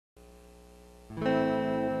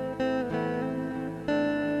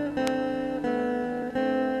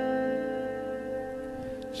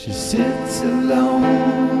She sits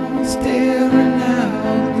alone, staring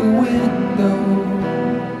out the window.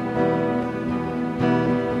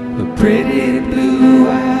 Her pretty blue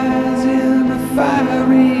eyes in a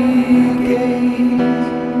fiery gaze.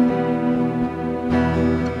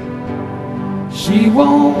 She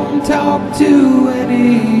won't talk to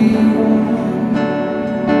anyone.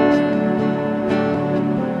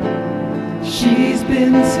 She's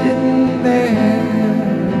been sitting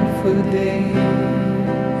there for days.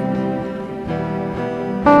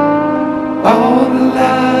 All the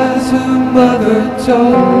lies her mother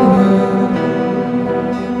told her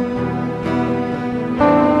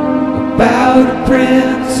about a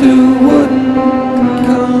prince who wouldn't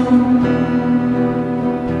come.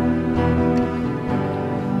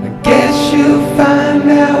 I guess she'll find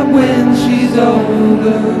out when she's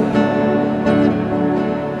older.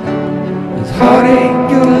 As heartache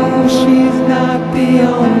goes, she's not the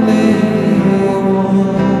only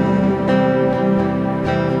one.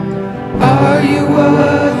 Are you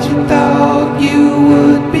what you thought you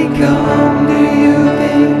would become? Do you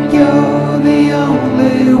think you're the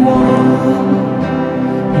only one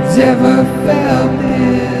who's ever felt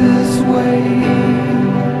this way?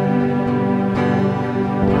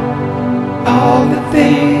 All the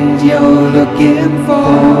things you're looking for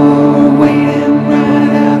waiting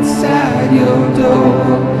right outside your door.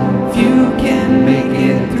 If you can make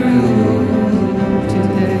it through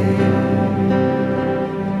today.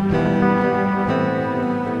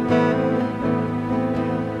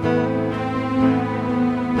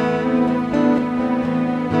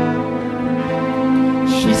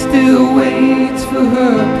 She still waits for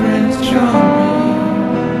her Prince Charming,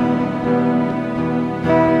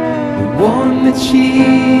 the one that she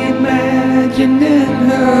imagined in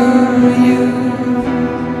her youth.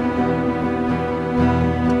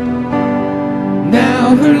 Now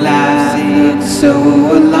her life seems so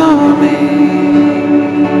alarming.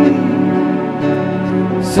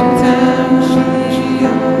 Sometimes she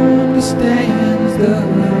understands the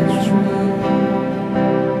truth.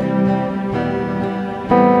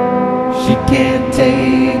 She can't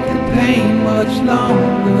take the pain much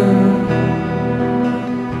longer.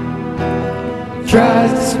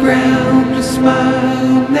 Tries to scrounge a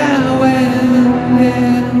smile now and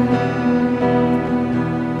then.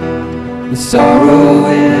 The sorrow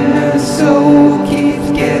in her soul keeps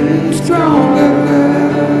getting stronger.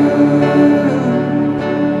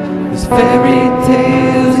 This fairy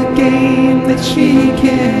tale's a game that she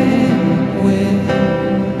can't win.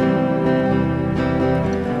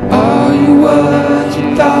 Are you what you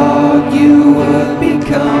thought you would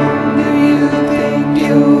become? Do you think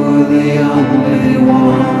you're the only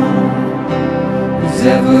one who's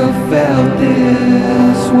ever felt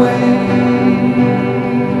this way?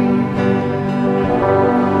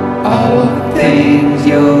 All the things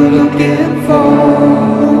you're looking for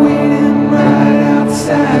waiting right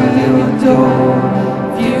outside your door.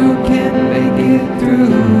 If you can make it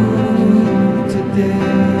through today.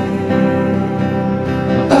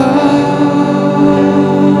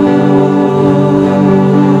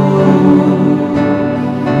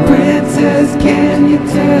 Can you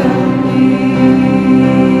tell me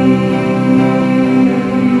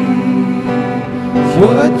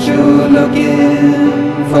what you're looking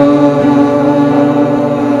for?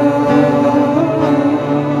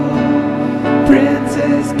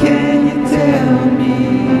 Princess, can you tell me?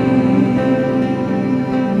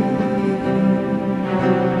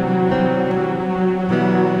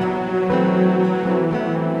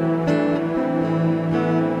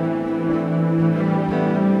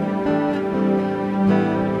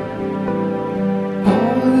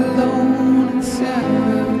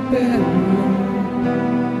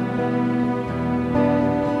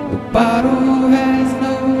 The bottle has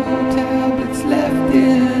no tablets left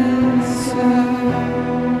inside.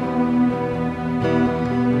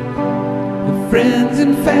 The friends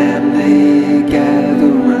and family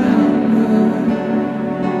gather round her.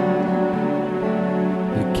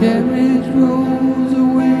 The carriage rolls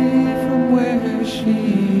away from where she